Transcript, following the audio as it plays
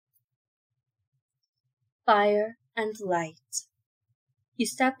Fire and light. You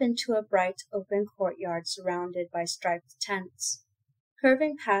step into a bright open courtyard surrounded by striped tents.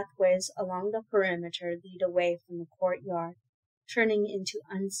 Curving pathways along the perimeter lead away from the courtyard, turning into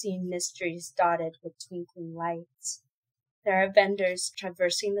unseen mysteries dotted with twinkling lights. There are vendors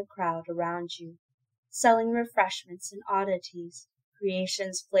traversing the crowd around you, selling refreshments and oddities,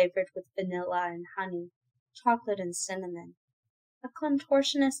 creations flavored with vanilla and honey, chocolate and cinnamon. A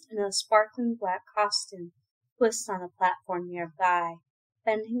contortionist in a sparkling black costume twists on a platform nearby,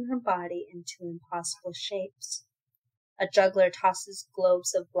 bending her body into impossible shapes. A juggler tosses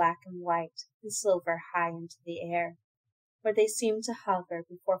globes of black and white and silver high into the air, where they seem to hover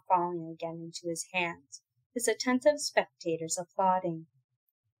before falling again into his hands, his attentive spectators applauding.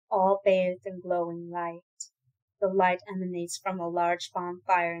 All bathed in glowing light. The light emanates from a large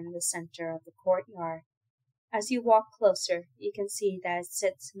bonfire in the center of the courtyard. As you walk closer, you can see that it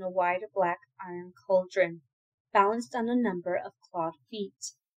sits in a wide black iron cauldron, balanced on a number of clawed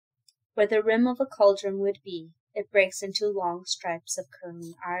feet. Where the rim of a cauldron would be, it breaks into long stripes of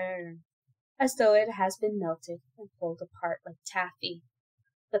curling iron, as though it has been melted and pulled apart like taffy.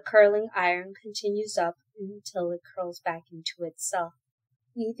 The curling iron continues up until it curls back into itself,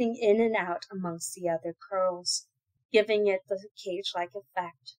 weaving in and out amongst the other curls, giving it the cage-like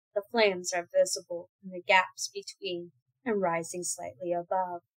effect. The flames are visible in the gaps between and rising slightly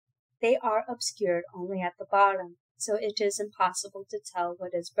above. They are obscured only at the bottom, so it is impossible to tell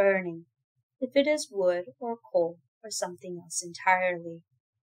what is burning, if it is wood or coal or something else entirely.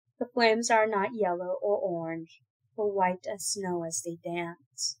 The flames are not yellow or orange, but white as snow as they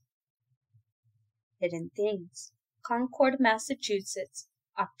dance. Hidden Things. Concord, Massachusetts,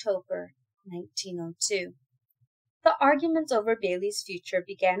 October 1902. The arguments over Bailey's future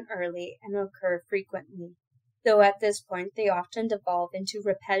began early and occur frequently, though at this point they often devolve into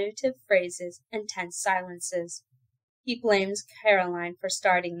repetitive phrases and tense silences. He blames Caroline for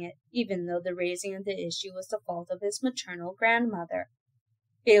starting it, even though the raising of the issue was the fault of his maternal grandmother.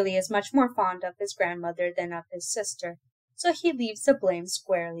 Bailey is much more fond of his grandmother than of his sister, so he leaves the blame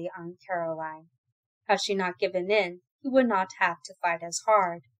squarely on Caroline. Had she not given in, he would not have to fight as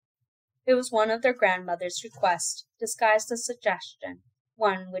hard. It was one of their grandmother's requests, disguised as suggestion,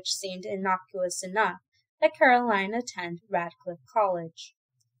 one which seemed innocuous enough, that Caroline attend Radcliffe College.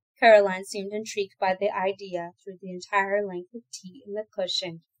 Caroline seemed intrigued by the idea through the entire length of tea in the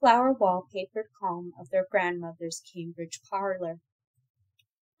cushioned, flower-wallpapered calm of their grandmother's Cambridge parlor.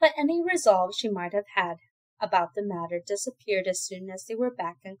 But any resolve she might have had about the matter disappeared as soon as they were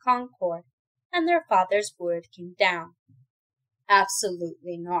back in Concord, and their father's word came down.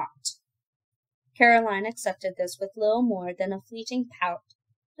 Absolutely not. Caroline accepted this with little more than a fleeting pout,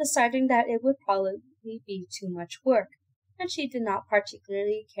 deciding that it would probably be too much work, and she did not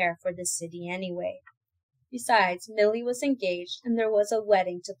particularly care for the city anyway. Besides, Milly was engaged, and there was a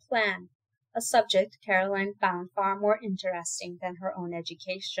wedding to plan, a subject Caroline found far more interesting than her own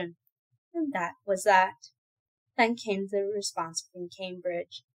education. And that was that. Then came the response from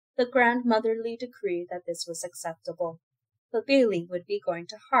Cambridge, the grandmotherly decree that this was acceptable. But Bailey would be going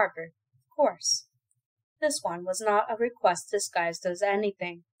to Harvard, of course. This one was not a request disguised as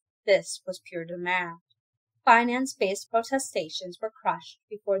anything. This was pure demand. Finance-based protestations were crushed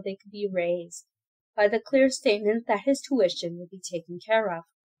before they could be raised by the clear statement that his tuition would be taken care of.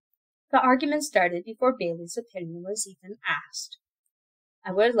 The argument started before Bailey's opinion was even asked.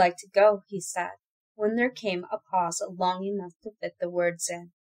 "I would like to go," he said, when there came a pause long enough to fit the words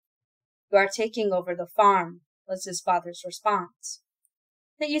in. "You are taking over the farm," was his father's response.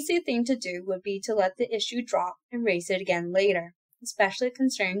 The easy thing to do would be to let the issue drop and raise it again later, especially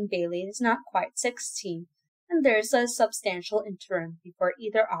considering Bailey is not quite 16, and there is a substantial interim before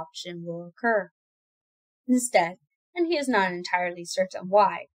either option will occur. Instead, and he is not entirely certain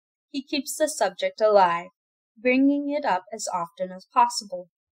why, he keeps the subject alive, bringing it up as often as possible,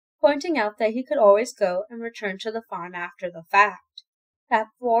 pointing out that he could always go and return to the farm after the fact, that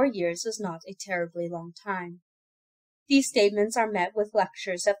 4 years is not a terribly long time. These statements are met with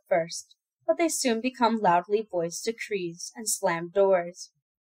lectures at first, but they soon become loudly voiced decrees and slammed doors.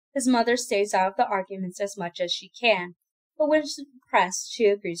 His mother stays out of the arguments as much as she can, but when pressed she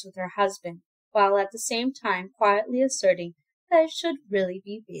agrees with her husband, while at the same time quietly asserting that it should really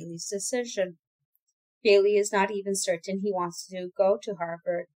be Bailey's decision. Bailey is not even certain he wants to go to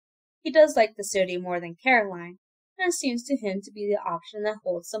Harvard. He does like the city more than Caroline, and it seems to him to be the option that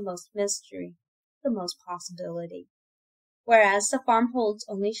holds the most mystery, the most possibility. Whereas the farm holds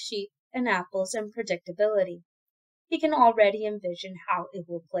only sheep and apples and predictability. He can already envision how it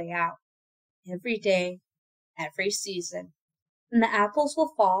will play out. Every day, every season, when the apples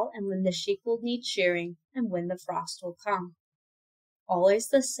will fall, and when the sheep will need shearing, and when the frost will come. Always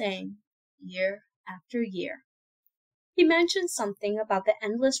the same, year after year. He mentioned something about the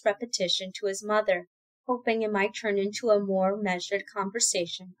endless repetition to his mother, hoping it might turn into a more measured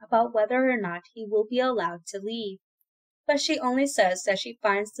conversation about whether or not he will be allowed to leave. But she only says that she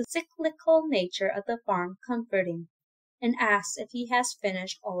finds the cyclical nature of the farm comforting, and asks if he has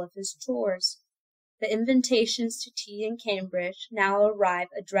finished all of his chores. The invitations to tea in Cambridge now arrive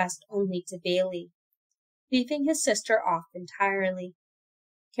addressed only to Bailey, leaving his sister off entirely.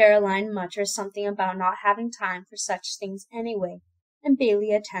 Caroline mutters something about not having time for such things anyway, and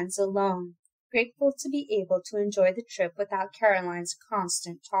Bailey attends alone, grateful to be able to enjoy the trip without Caroline's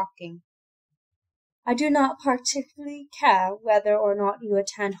constant talking. "I do not particularly care whether or not you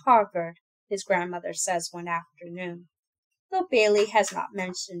attend Harvard," his grandmother says one afternoon, though Bailey has not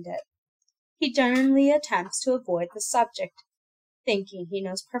mentioned it. He generally attempts to avoid the subject, thinking he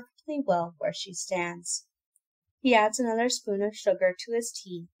knows perfectly well where she stands. He adds another spoon of sugar to his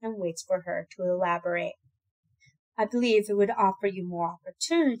tea and waits for her to elaborate. "I believe it would offer you more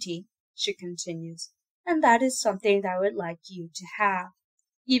opportunity," she continues, "and that is something that I would like you to have,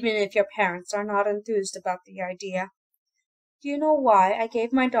 even if your parents are not enthused about the idea. Do you know why I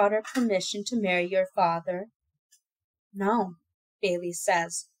gave my daughter permission to marry your father?" "No," Bailey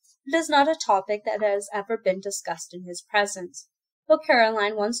says. It is not a topic that has ever been discussed in his presence, though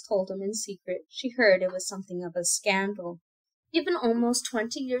Caroline once told him in secret she heard it was something of a scandal. Even almost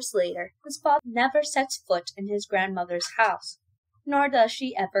 20 years later, his father never sets foot in his grandmother's house, nor does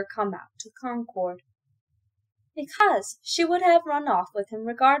she ever come out to Concord. "Because she would have run off with him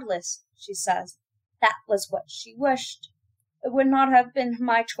regardless," she says. "That was what she wished. It would not have been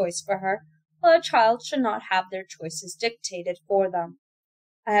my choice for her, but a child should not have their choices dictated for them.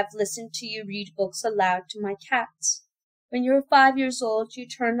 I have listened to you read books aloud to my cats. When you were 5 years old, you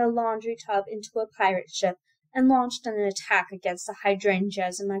turned a laundry tub into a pirate ship and launched an attack against the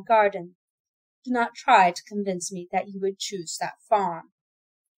hydrangeas in my garden. Do not try to convince me that you would choose that farm."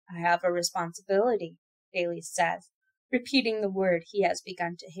 "I have a responsibility," Bailey says, repeating the word he has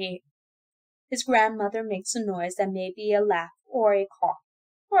begun to hate. His grandmother makes a noise that may be a laugh or a cough,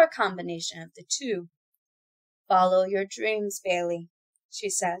 or a combination of the two. "Follow your dreams, Bailey," she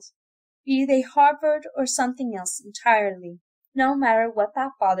says. "Be they Harvard or something else entirely, no matter what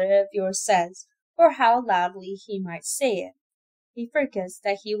that father of yours says, or how loudly he might say it. He forgets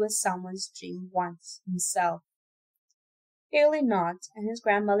that he was someone's dream once himself." Bailey nods, and his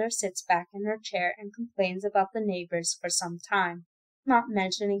grandmother sits back in her chair and complains about the neighbors for some time, not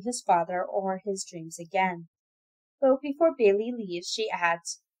mentioning his father or his dreams again. But before Bailey leaves, she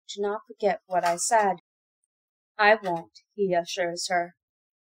adds, "Do not forget what I said." "I won't," he assures her.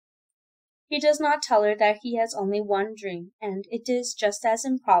 He does not tell her that he has only one dream, and it is just as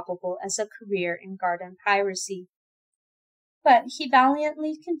improbable as a career in garden piracy. But he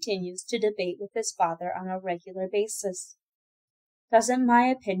valiantly continues to debate with his father on a regular basis. "Doesn't my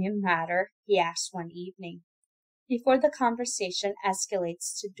opinion matter?" he asks one evening, before the conversation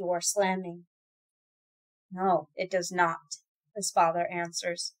escalates to door slamming. "No, it does not," his father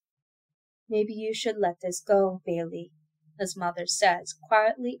answers. "Maybe you should let this go, Bailey," his mother says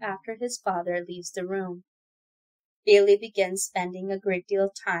quietly after his father leaves the room. Bailey begins spending a great deal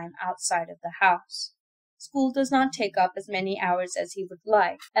of time outside of the house. School does not take up as many hours as he would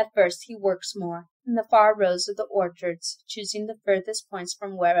like. At first he works more, in the far rows of the orchards, choosing the furthest points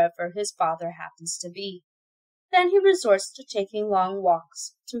from wherever his father happens to be. Then he resorts to taking long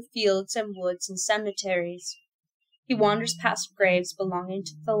walks, through fields and woods and cemeteries. He wanders past graves belonging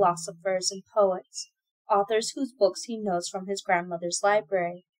to philosophers and poets, authors whose books he knows from his grandmother's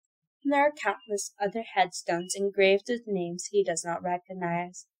library, and there are countless other headstones engraved with names he does not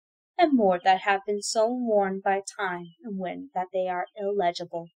recognize, and more that have been so worn by time and wind that they are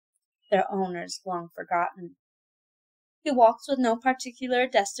illegible, their owners long forgotten. He walks with no particular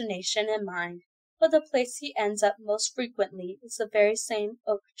destination in mind, but the place he ends up most frequently is the very same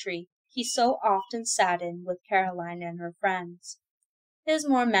oak tree he so often sat in with Caroline and her friends. It is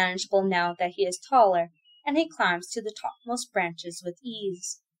more manageable now that he is taller, and he climbs to the topmost branches with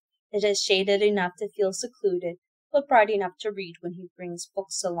ease. It is shaded enough to feel secluded, but bright enough to read when he brings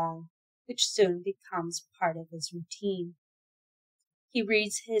books along, which soon becomes part of his routine. He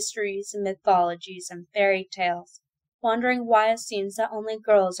reads histories and mythologies and fairy tales, wondering why it seems that only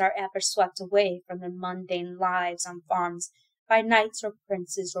girls are ever swept away from their mundane lives on farms by knights or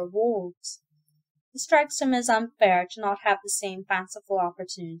princes or wolves. It strikes him as unfair to not have the same fanciful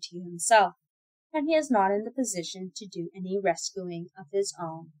opportunity himself, and he is not in the position to do any rescuing of his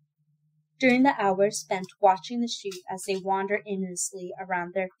own. During the hours spent watching the sheep as they wander aimlessly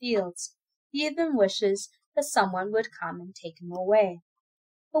around their fields, he even wishes that someone would come and take him away.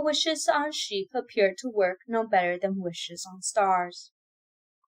 But wishes on sheep appear to work no better than wishes on stars.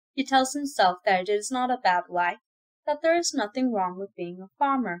 He tells himself that it is not a bad life, that there is nothing wrong with being a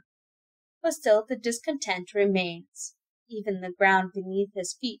farmer. But still the discontent remains. Even the ground beneath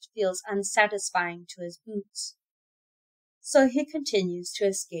his feet feels unsatisfying to his boots. So he continues to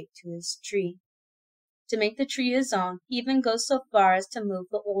escape to his tree. To make the tree his own, he even goes so far as to move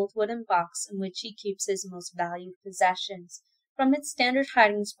the old wooden box in which he keeps his most valued possessions from its standard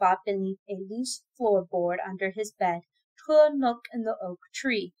hiding spot beneath a loose floorboard under his bed to a nook in the oak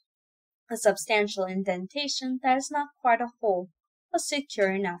tree, a substantial indentation that is not quite a hole, but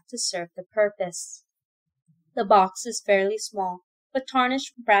secure enough to serve the purpose. The box is fairly small, with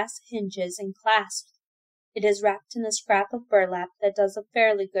tarnished brass hinges and clasps. It is wrapped in a scrap of burlap that does a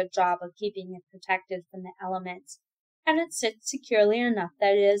fairly good job of keeping it protected from the elements, and it sits securely enough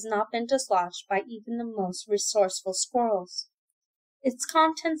that it has not been dislodged by even the most resourceful squirrels. Its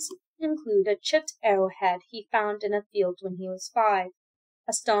contents include a chipped arrowhead he found in a field when he was 5,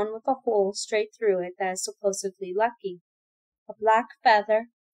 a stone with a hole straight through it that is supposedly lucky, a black feather,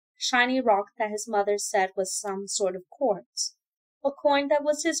 a shiny rock that his mother said was some sort of quartz, a coin that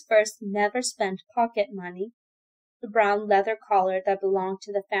was his first never-spent pocket money, the brown leather collar that belonged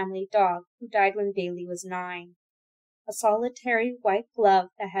to the family dog who died when Bailey was 9, a solitary white glove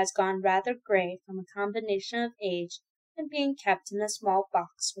that has gone rather gray from a combination of age and being kept in a small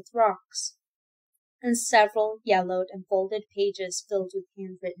box with rocks, and several yellowed and folded pages filled with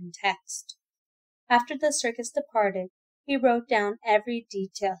handwritten text. After the circus departed, he wrote down every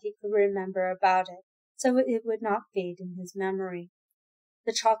detail he could remember about it, so it would not fade in his memory.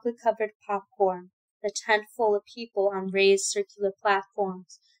 The chocolate-covered popcorn, the tent full of people on raised circular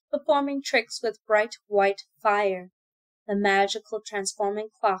platforms, performing tricks with bright white fire, the magical transforming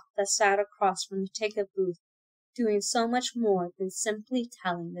clock that sat across from the ticket booth, doing so much more than simply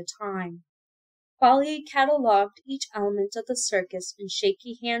telling the time. While he catalogued each element of the circus in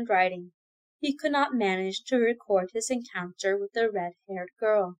shaky handwriting, he could not manage to record his encounter with the red-haired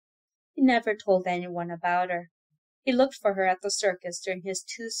girl. He never told anyone about her. He looked for her at the circus during his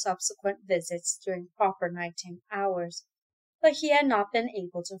 2 subsequent visits during proper nighttime hours, but he had not been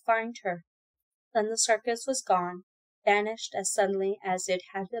able to find her. Then the circus was gone, vanished as suddenly as it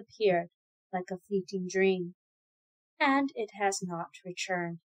had appeared, like a fleeting dream. And it has not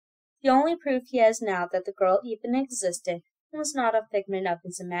returned. The only proof he has now that the girl even existed and was not a figment of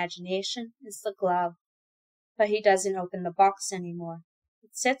his imagination is the glove. But he doesn't open the box any more.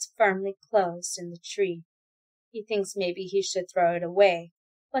 It sits firmly closed in the tree. He thinks maybe he should throw it away,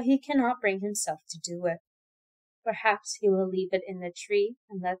 but he cannot bring himself to do it. Perhaps he will leave it in the tree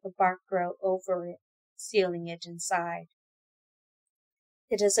and let the bark grow over it, sealing it inside.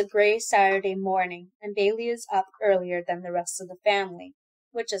 It is a gray Saturday morning, and Bailey is up earlier than the rest of the family,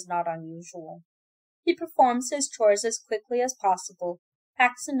 which is not unusual. He performs his chores as quickly as possible,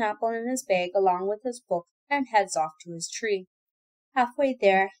 packs an apple in his bag along with his book, and heads off to his tree. Halfway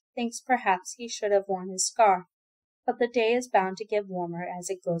there, thinks perhaps he should have worn his scarf, but the day is bound to get warmer as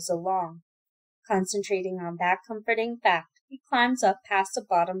it goes along. Concentrating on that comforting fact, he climbs up past the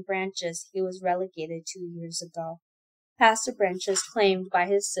bottom branches he was relegated 2 years ago, past the branches claimed by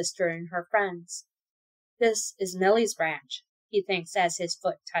his sister and her friends. This is Millie's branch, he thinks as his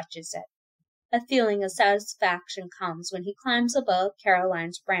foot touches it. A feeling of satisfaction comes when he climbs above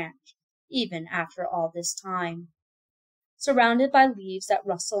Caroline's branch, even after all this time. Surrounded by leaves that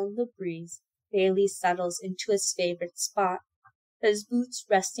rustle in the breeze, Bailey settles into his favorite spot, his boots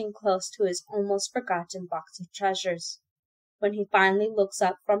resting close to his almost forgotten box of treasures. When he finally looks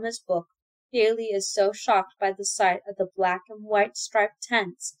up from his book, Bailey is so shocked by the sight of the black and white striped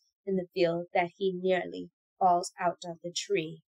tents in the field that he nearly falls out of the tree.